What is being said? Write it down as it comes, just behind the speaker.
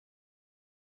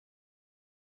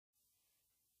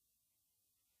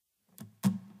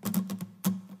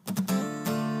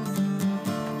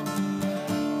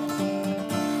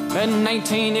In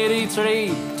 1983,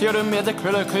 Toyota made the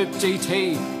Cruella Coupe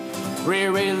GT,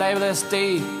 rear wheel labelless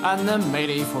D and the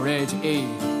mighty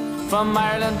 4AGE. From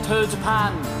Ireland to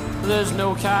Japan, there's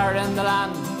no car in the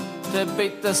land to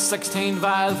beat the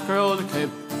 16-valve Cruella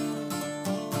Coupe.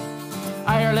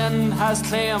 Ireland has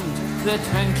claimed the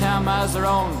twin cam as their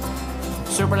own.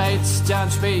 Super lights,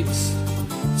 giant speeds,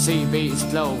 CB's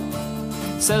glow.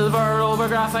 Silver over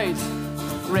graphite,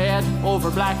 red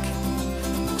over black.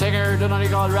 Tigger the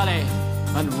Donegal rally,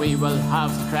 and we will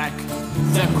have the crack.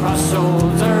 The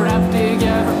crossroads are empty, give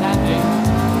her plenty.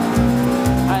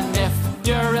 And if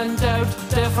you're in doubt,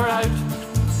 differ out.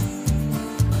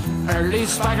 Early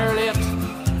spagger late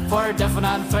for different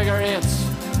and figure eights.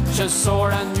 She's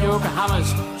sore and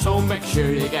Yokohamas, so make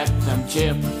sure you get them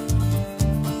cheap.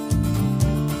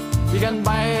 You can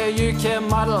buy a UK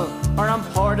model or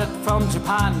import it from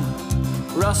Japan.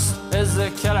 Rust is the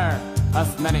killer of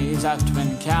minis at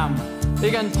twin cam.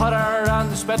 You can put her on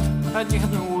the spit and you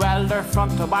can weld her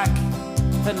front to back.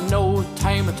 In no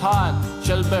time at all,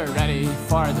 she'll be ready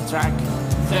for the track.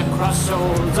 The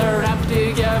crossroads are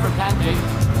empty, give her plenty.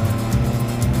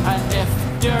 And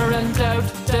if you're in doubt,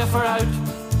 differ out.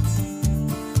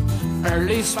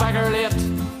 Early spagger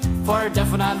late for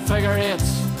different and figure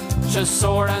eights. She's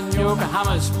sore and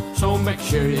Yokohamas, so make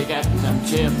sure you get them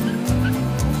cheap.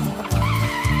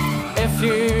 If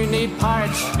you need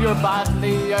parts, you're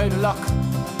badly out of luck.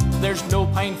 There's no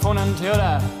pine phone in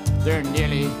Toyota, they're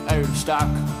nearly out of stock.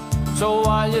 So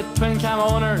all you twin cam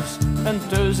owners,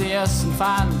 enthusiasts and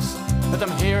fans, let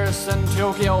them hear us in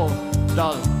Tokyo,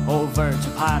 dull over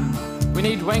Japan. We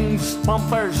need wings,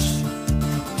 bumpers,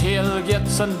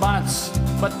 tailgates and bonnets,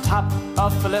 but top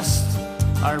of the list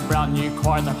are brand new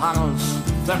quarter panels.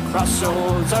 The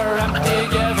crossroads are empty,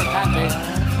 give her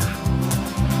plenty.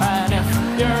 And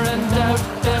if you're in doubt,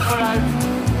 differ out.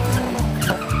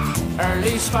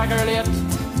 Early spagger late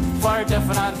for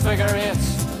different and figure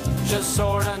eights. She's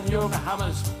sore and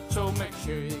Yokohamas, so make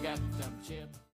sure you get them cheap.